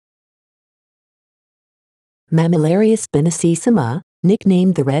Mammillaria spinosissima,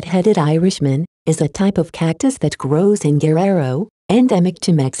 nicknamed the red-headed Irishman, is a type of cactus that grows in Guerrero, endemic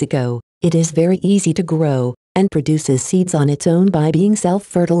to Mexico. It is very easy to grow, and produces seeds on its own by being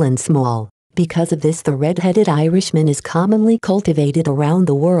self-fertile and small. Because of this, the red-headed Irishman is commonly cultivated around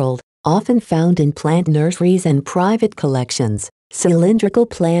the world, often found in plant nurseries and private collections. Cylindrical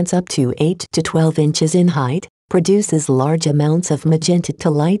plants up to 8 to 12 inches in height, produces large amounts of magenta to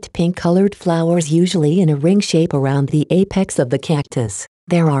light pink-colored flowers, usually in a ring shape around the apex of the cactus.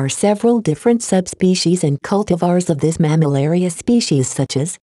 There are several different subspecies and cultivars of this Mammillaria species, such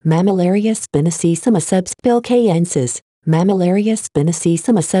as Mammillaria spinosissima subsp. Mammillaria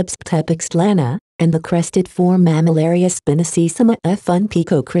spinosissima subsp. and the crested form Mammillaria spinosissima f.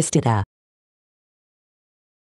 unpico cristata.